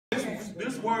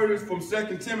This word is from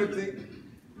 2 Timothy,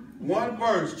 1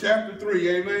 verse, chapter 3,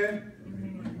 amen.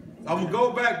 I'm going to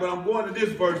go back, but I'm going to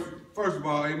this verse first of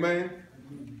all, amen.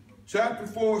 Chapter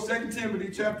 4, 2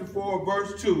 Timothy, chapter 4,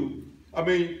 verse 3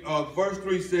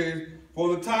 says,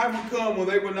 for the time will come when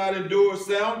they will not endure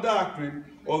sound doctrine,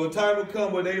 or the time will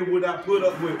come when they will not put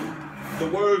up with the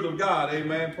words of God,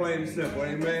 amen, plain and simple,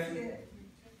 amen.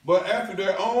 But after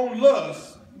their own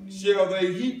lust shall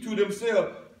they heap to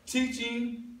themselves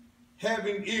teachers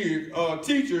having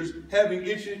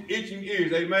itching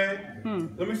ears,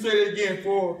 amen. Let me say that again.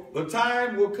 For the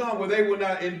time will come when they will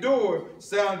not endure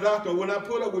sound doctrine, will not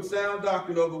put up with sound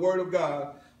doctrine of the word of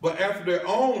God, but after their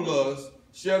own lust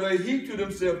shall they heap to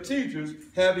themselves teachers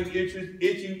having itching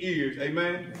ears,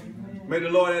 amen. May the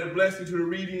Lord add a blessing to the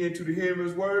reading and to the hearing of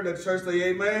his word. Let the church say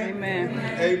amen.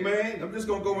 Amen. Amen. I'm just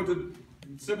going to go into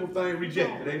simple thing,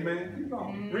 rejected, amen.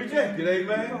 Rejected,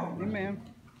 amen. Amen.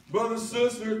 Brothers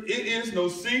and sisters, it is no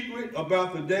secret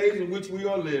about the days in which we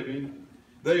are living.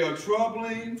 They are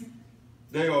troubling.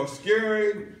 They are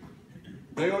scary.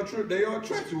 They are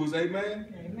treacherous,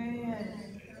 amen.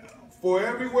 Amen. For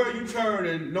everywhere you turn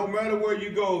and no matter where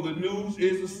you go, the news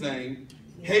is the same.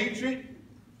 Hatred,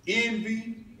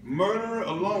 envy, murder,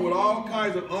 along with all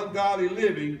kinds of ungodly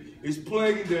living, is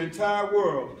plaguing the entire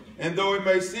world. And though it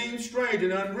may seem strange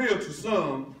and unreal to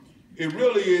some, it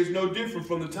really is no different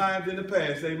from the times in the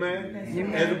past, amen?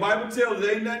 Amen. As the Bible tells us,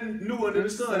 there ain't nothing new under the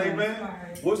sun, amen?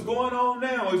 What's going on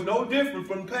now is no different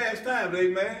from past times,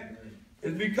 amen?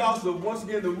 It's because of, once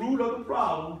again, the root of the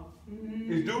problem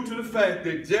is due to the fact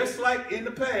that just like in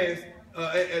the past,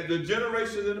 the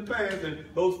generations in the past and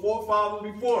those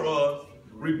forefathers before us,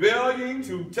 rebelling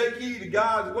to take heed to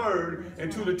God's word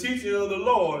and to the teaching of the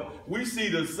Lord, we see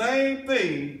the same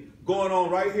thing going on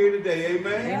right here today,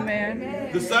 amen?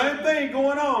 Amen. The same thing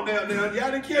going on. Now y'all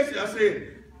didn't catch it. I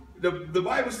said, the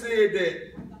Bible said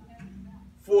that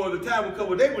for the time will come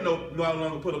when they will no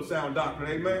longer put up sound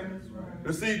doctrine, amen?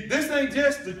 And see, this ain't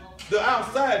just the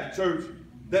outside the church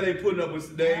that ain't putting up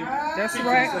with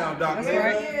sound doctrine,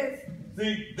 amen?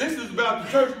 See, this is about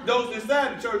the church, those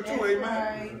inside the church too,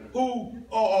 amen? Who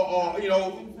are,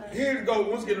 here to go,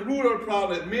 once again, the root of the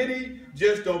problem that many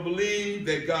just don't believe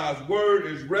that God's word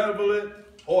is relevant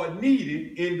or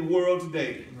needed in the world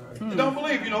today. They don't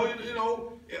believe,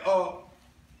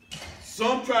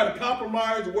 some try to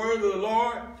compromise the word of the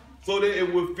Lord so that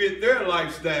it would fit their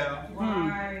lifestyle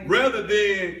rather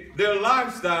than their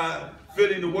lifestyle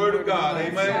fitting the word of God,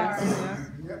 amen?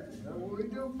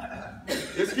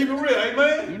 Let's keep it real,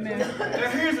 amen? Amen. Now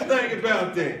here's the thing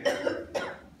about that.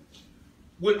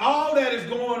 With all that is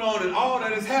going on and all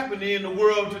that is happening in the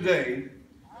world today,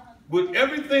 with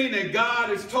everything that God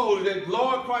has told us, that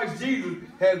Lord Christ Jesus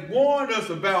has warned us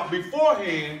about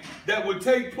beforehand that would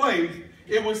take place,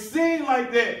 it would seem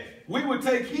like that we would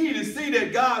take heed and see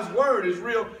that God's word is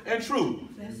real and true.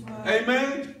 That's right.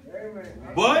 Amen?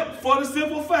 Amen. But for the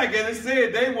simple fact, as it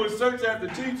said, they would search after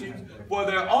teachings for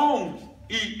their own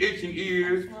itching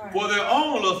ears, for their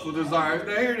own lustful desires.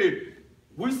 Now here it is.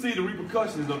 We see the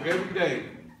repercussions of every day.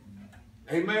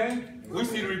 Amen? We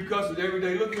see the repercussions every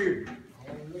day. Look here.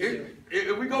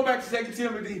 If we go back to 2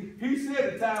 Timothy, he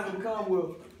said the time will come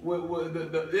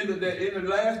in the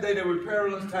last day there will be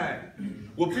perilous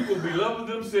time. Where people will be lovers of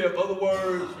themselves. Other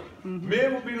words,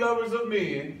 men will be lovers of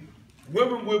men.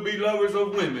 Women will be lovers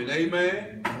of women.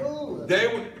 Amen? They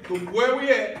will, from where we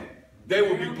at, they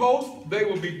will be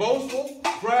boastful,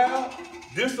 proud,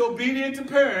 disobedient to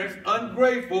parents,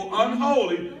 ungrateful,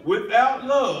 unholy, without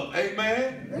love.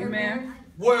 Amen? Amen.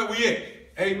 Where are we at?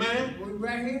 Amen? We're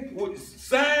right here.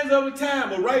 Signs of the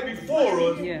time are right before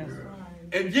us. Yes.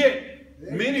 And yet,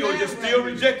 many are just still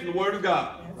rejecting the word of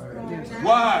God. Yes.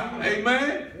 Why?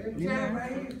 Amen? We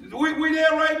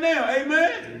there right now.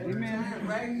 Amen?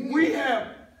 Amen. We have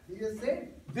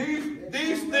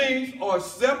these things are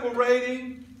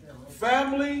separating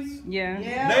families,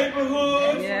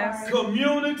 neighborhoods,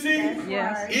 communities,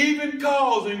 even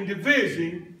causing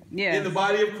division in the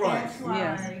body of Christ.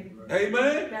 Amen?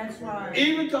 That's right.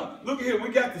 Even look here, we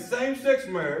got the same-sex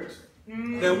marriage.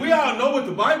 And we all know what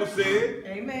the Bible said.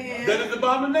 Amen. That is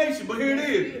abomination. But here it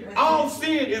is. All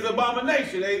sin is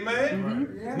abomination.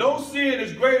 Amen? No sin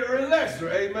is greater or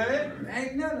lesser. Amen?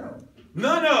 Ain't none of them.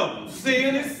 None of them.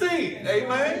 Sin is sin.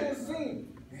 Amen?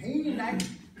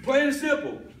 Plain and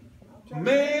simple.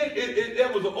 Man,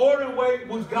 that was an order and way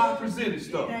which God presented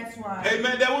stuff. That's right.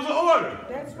 Amen. That was an order.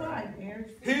 That's right.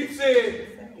 He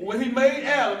said, when he made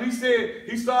Adam, he said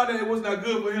he saw that it was not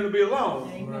good for him to be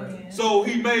alone. Amen. So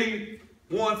he made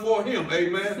one for him,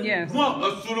 amen. Yes. One,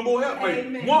 a suitable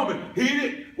helpmate. Woman, he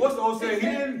didn't. What's the old saying? He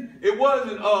didn't. It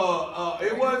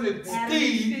wasn't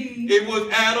Steve. It was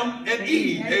Adam and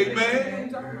Eve,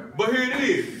 amen. But here it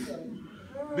is,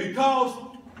 because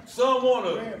some want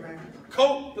to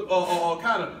cope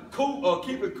kind of cool,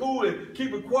 keep it cool and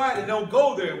keep it quiet and don't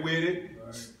go there with it.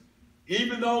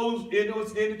 Even those in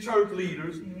the church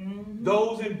leaders,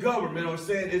 those in government are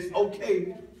saying it's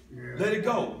okay, let it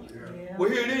go. Well,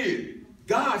 here it is.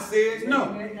 God says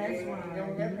no.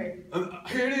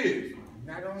 Here it is.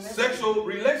 Sexual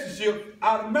relationship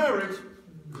out of marriage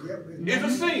is a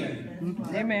sin.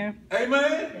 Amen.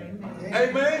 Amen.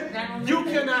 Amen.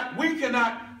 We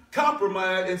cannot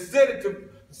compromise and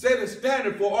set a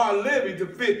standard for our living to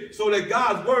fit so that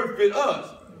God's word fit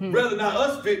us. Rather not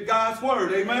us fit God's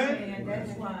word.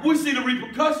 Amen. We see the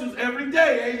repercussions every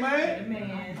day.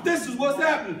 Amen. This is what's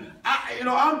happening.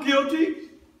 I'm guilty.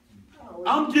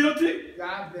 I'm guilty.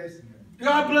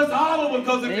 God bless all of us,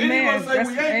 because if anyone say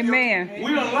we ain't guilty,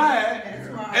 we done lied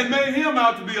and made him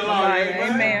out to be a liar.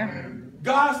 Amen.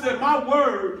 God said, my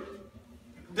word,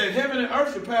 that heaven and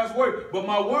earth should pass away, but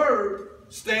my word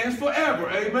stands forever.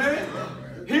 Amen.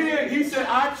 He said,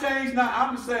 I change not.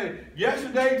 I'm saying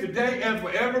yesterday, today, and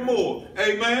forevermore.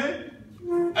 Amen.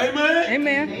 Amen.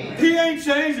 Amen. He ain't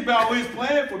changed about his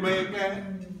plan for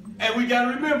mankind. And we got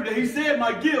to remember that he said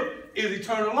my gift is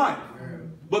eternal life.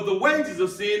 But the wages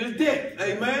of sin is death.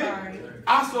 Amen.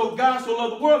 God so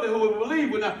loved the world that whoever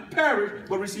believes will not perish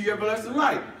but receive everlasting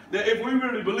life. Now, if we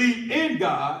really believe in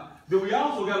God, then we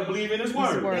also got to believe in his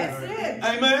word. That's it.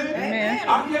 Amen. Amen.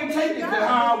 I can't take it to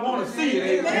how I want to see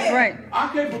it. Amen. That's right. I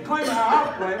can't proclaim it how I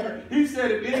proclaim it. He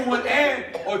said if anyone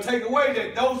add or take away,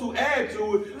 that those who add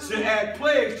to it should add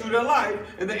plagues to their life,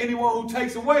 and that anyone who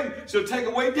takes away shall take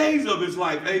away days of his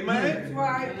life. Amen. That's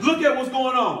right. Look at what's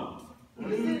going on.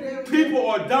 People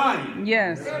are dying.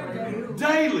 Yes.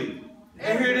 Daily.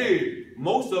 And here it is.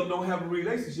 Most of them don't have a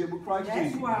relationship with Christ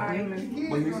Jesus. That's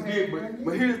right.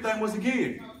 But here's the thing once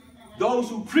again. Those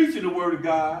who preach the word of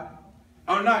God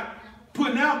are not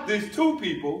putting out this to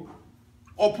people,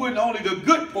 or putting only the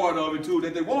good part of it to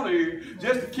that they want to hear,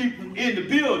 just to keep them in the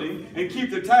building and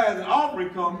keep the tithes and offering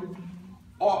coming,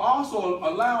 or also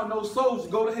allowing those souls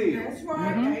to go to hell. That's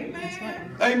right.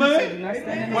 Amen.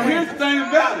 Amen. Well, here's the thing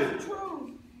about it.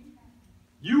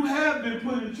 You have been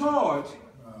put in charge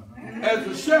as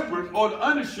the shepherd or the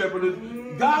under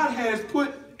shepherd. God has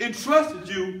entrusted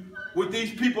you with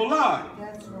these people's lives.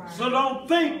 That's right. So don't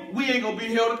think we ain't going to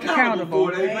be held accountable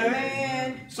for it.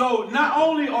 Amen. So not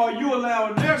only are you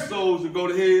allowing their souls to go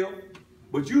to hell,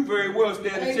 but you very well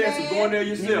stand a chance of going there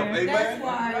yourself. Amen. That's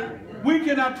right. We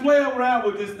cannot play around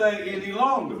with this thing any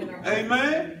longer.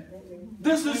 Amen.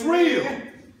 This is real.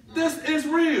 This is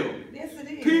real. Yes,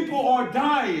 it is. People are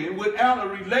dying without a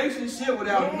relationship,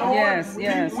 without knowing. Yes,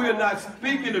 yes. We're not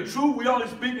speaking the truth. We're only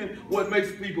speaking what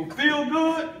makes people feel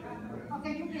good.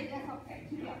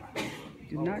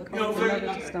 Do not cause another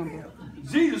to stumble.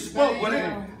 Jesus spoke, but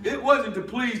it wasn't to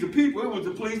please the people, it was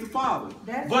to please the Father.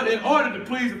 But in order to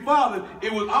please the Father,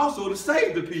 it was also to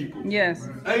save the people. Yes.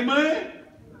 Amen.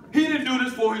 He didn't do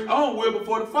this for his own will, but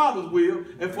for the Father's will,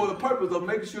 and for the purpose of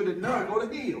making sure that none go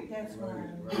to hell. That's right.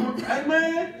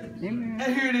 Amen. Amen.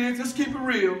 And here it is, just keep it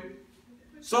real.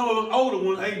 Some of us older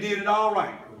ones ain't did it all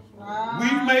right.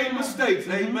 We've made mistakes.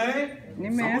 Amen.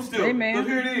 Amen. Still, Amen. Look,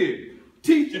 here it is.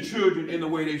 Teach your children in the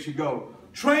way they should go.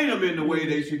 Train them in the way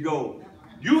they should go.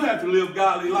 You have to live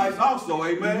godly lives also,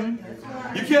 amen?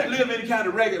 You can't live any kind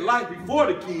of ragged life before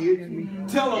the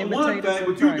kids. Tell them one thing,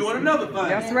 but you're doing another thing.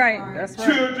 That's right. That's right.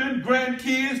 Children,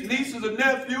 grandkids, nieces and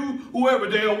nephews, whoever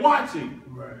they are watching.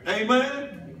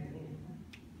 Amen?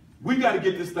 We got to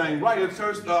get this thing right. At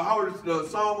church, the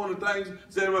song, one of the things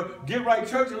said, get right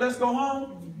church and let's go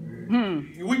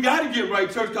home. We got to get right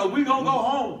church because we going to go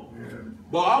home.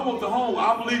 But I want the home.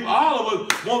 I believe all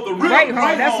of us want the real right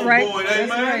home going. Amen.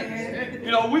 That's right. You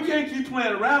know, we can't keep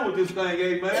playing around with this thing.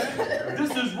 Amen.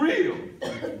 This is real.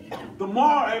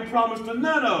 Tomorrow ain't promised to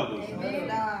none of us.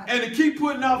 And to keep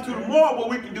putting out to tomorrow what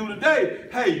we can do today.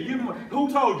 Hey,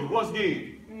 who told you? Once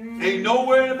again, ain't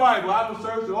nowhere in the Bible. I've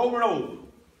searched it over and over.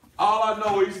 All I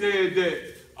know, he said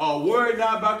that worry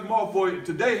not about tomorrow, for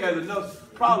today has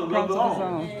enough problems of its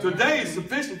own. Today is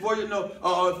sufficient for you,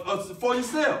 for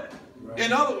yourself.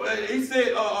 In other words, he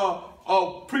said,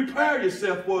 prepare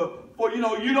yourself for you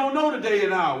don't know the day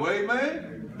and hour,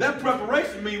 amen? That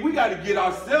preparation means we got to get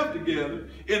ourselves together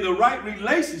in the right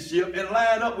relationship and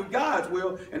line up with God's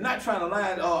will, and not trying to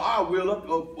line our will up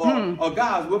or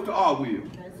God's will to our will.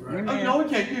 Right. We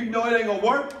can't, it ain't gonna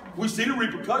work. We see the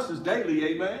repercussions daily,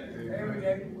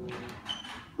 amen?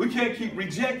 We can't keep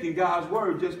rejecting God's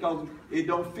word just because it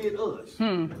don't fit us.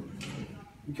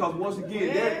 Because once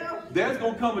again, there's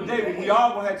going to come a day when we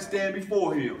all going to have to stand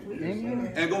before him.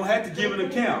 And going to have to give an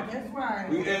account. That's right.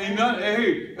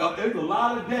 There's a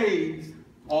lot of days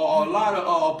or a lot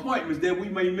of appointments that we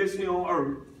may miss here on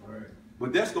earth.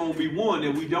 But that's going to be one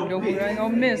that we don't miss. We ain't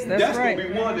gonna miss. That's right. Going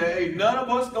to be one that ain't none of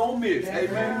us going to miss.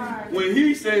 Amen. When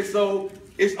he says so,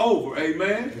 it's over.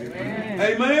 Amen.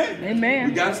 Amen. Amen.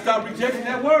 We got to stop rejecting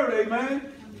that word.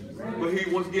 Amen. But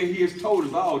once again, he has told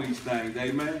us all these things.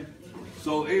 Amen.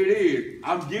 So it is.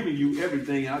 I'm giving you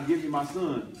everything. I'll give you my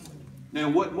son. Now,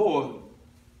 what more,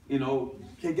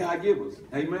 can God give us?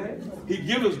 Amen. He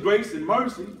gives us grace and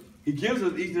mercy. He gives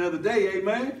us each and every day.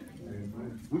 Amen.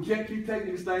 We can't keep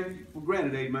taking this thing for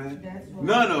granted. Amen.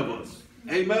 None of us.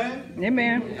 Amen.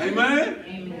 Amen.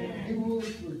 Amen. He will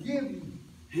forgive you.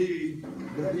 He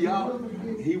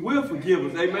will forgive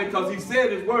us. Amen. Because he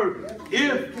said his word.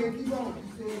 If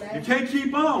you can't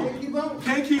keep on. You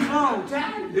can't keep on.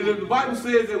 The Bible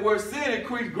says that where sin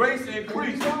increased, grace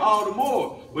increased all the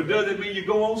more. But does it mean you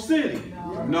go on sinning?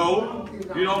 No.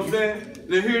 You know what I'm saying?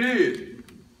 Now here it is.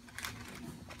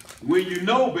 When you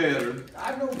know better.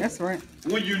 That's right.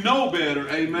 When you know better,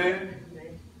 amen.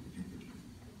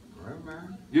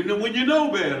 When you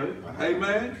know better,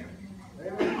 amen.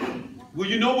 When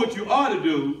you know what you ought to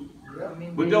do,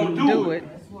 but don't do it.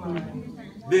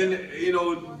 Then,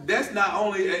 that's not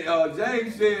only,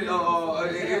 James said,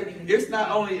 it's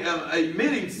not only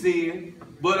admitting sin,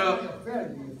 but,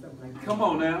 come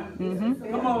on now.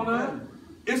 Come on now.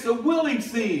 It's a willing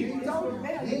sin.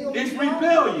 It's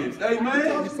rebellion.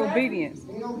 Amen. It's obedience.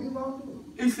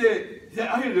 He said,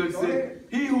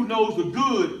 he who knows the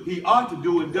good he ought to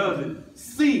do and doesn't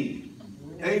sin.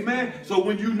 Amen. So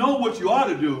when you know what you ought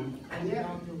to do,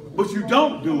 but you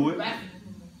don't do it,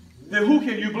 then who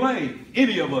can you blame?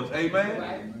 Any of us.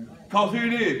 Amen. Because here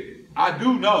it is. I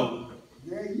do know,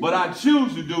 but I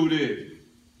choose to do this.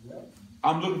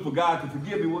 I'm looking for God to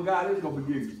forgive me. Well, God is going to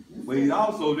forgive me. But he's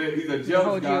also there. He's a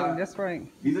jealous God. That's right.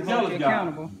 He's a jealous God.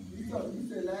 Accountable. You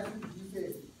said last week, you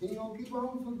said he ain't going to keep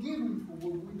on forgiving for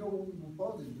what we know what we were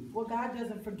supposed to do. Well, God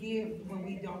doesn't forgive when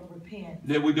we don't repent.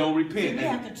 That we don't repent. We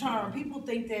have to turn. People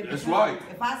think that that's right.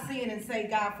 If I sin and say,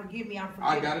 God, forgive me, I'm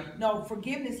forgiven. I got it. No,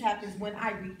 forgiveness happens when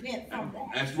I repent from that.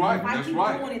 That's right. If I keep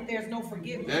doing it, there's no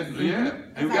forgiveness. And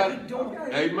we got it.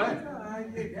 Amen.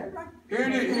 Here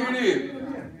it is.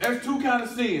 There's two kinds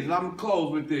of sins, and I'm going to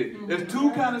close with this. There's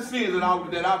two kinds of sins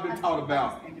that I've been taught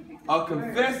about. A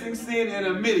confessing sin and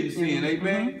admitting sin.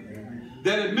 Amen.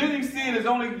 That admitting sin is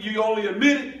you only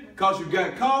admit it because you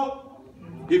got caught.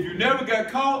 If you never got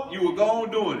caught, you were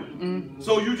gone doing it.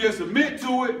 So you just admit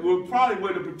to it, probably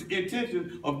with the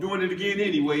intention of doing it again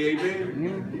anyway.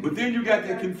 Amen. But then you got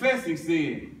that confessing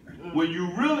sin, where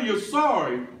you really are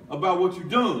sorry about what you've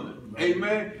done.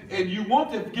 Amen. And you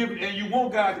want to forgive, and you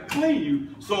want God to clean you.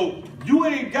 So you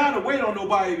ain't got to wait on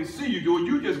nobody to see you do it.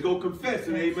 You just go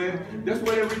confessing. Amen. That's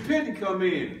where that repenting come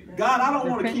in. God, I don't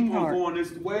want to keep on going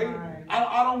this way.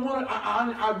 I don't want to.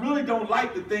 I really don't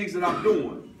like the things that I'm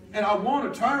doing, and I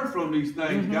want to turn from these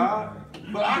things, God.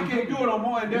 But I can't do it no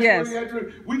more. And that's what we have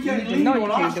to. We can't lean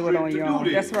on our strength to do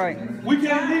this. That's right. We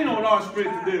can't lean on our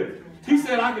strength to do it. He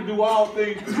said, I can do all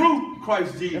things through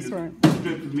Christ Jesus. That's right.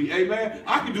 Strengthens me. Amen.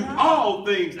 I can do all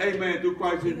things, amen, through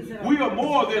Christ Jesus. We are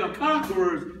more than a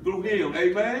conquerors through him.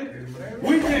 Amen.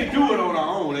 We can't do it on our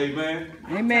own. Amen.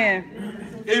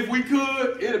 Amen. If we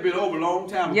could, it'd have been over a long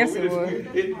time ago. Yes, it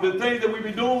would. The things that we've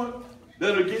been doing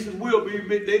that are against his will,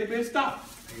 they'd have been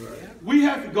stopped. We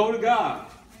have to go to God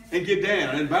and get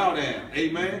down and bow down.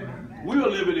 Amen. We are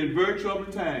living in very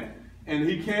troubling times. And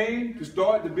he came to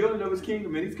start the building of his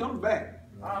kingdom, and he's coming back.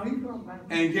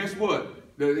 And guess what?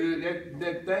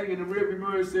 That thing in the rearview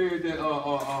mirror says that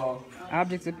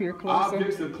objects appear closer.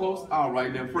 Objects are close. All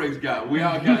right, then praise God. We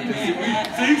all got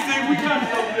that. See, we got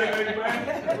it over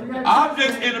there, amen.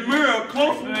 Objects in the mirror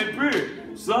closer than they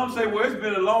appear. Some say, well, it's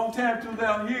been a long time,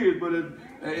 2,000 years, but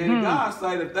in God's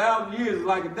sight, 1,000 years is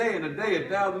like a day, and a day,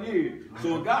 1,000 years.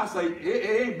 So in God's sight,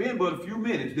 it ain't been but a few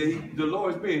minutes that the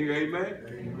Lord's been here,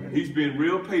 amen. He's been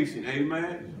real patient,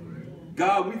 amen.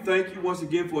 God, we thank you once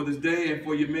again for this day and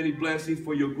for your many blessings,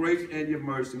 for your grace and your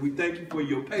mercy. We thank you for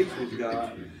your patience,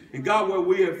 God. And God, where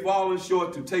we have fallen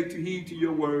short to take heed to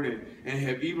your word and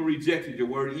have even rejected your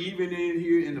word, even in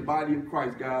here in the body of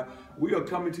Christ, God, we are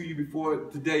coming to you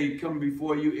coming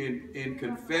before you in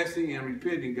confessing and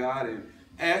repenting, God, and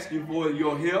asking for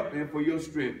your help and for your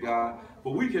strength, God.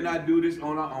 But we cannot do this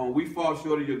on our own. We fall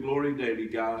short of your glory daily,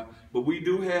 God. But we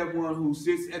do have one who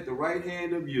sits at the right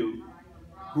hand of you,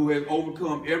 who has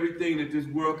overcome everything that this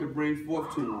world could bring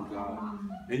forth to them, God.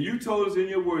 And you told us in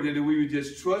your word that we would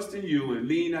just trust in you and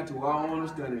lean not to our own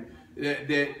understanding,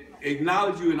 that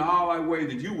acknowledge you in all our ways,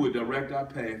 that you would direct our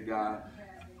path, God.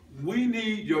 We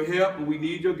need your help and we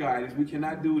need your guidance. We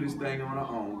cannot do this thing on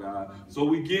our own, God. So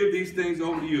we give these things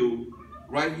over to you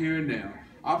right here and now.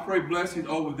 I pray blessings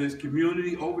over this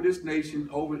community, over this nation,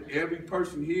 over every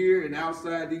person here and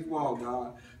outside these walls,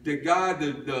 God. That God,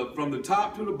 from the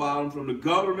top to the bottom, from the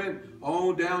government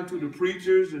on down to the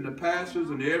preachers and the pastors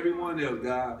and everyone else,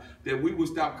 God, that we will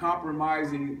stop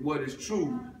compromising what is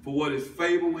true for what is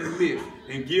fable and myth,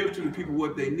 and give to the people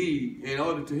what they need in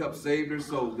order to help save their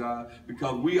souls, God,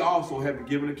 because we also have to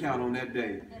give an account on that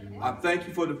day. I thank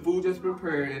you for the food that's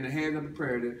prepared and the hands that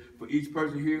prepared it for each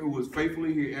person here who is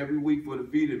faithfully here every week for the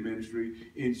feeding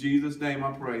ministry. In Jesus' name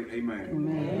I pray, amen.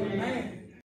 Amen.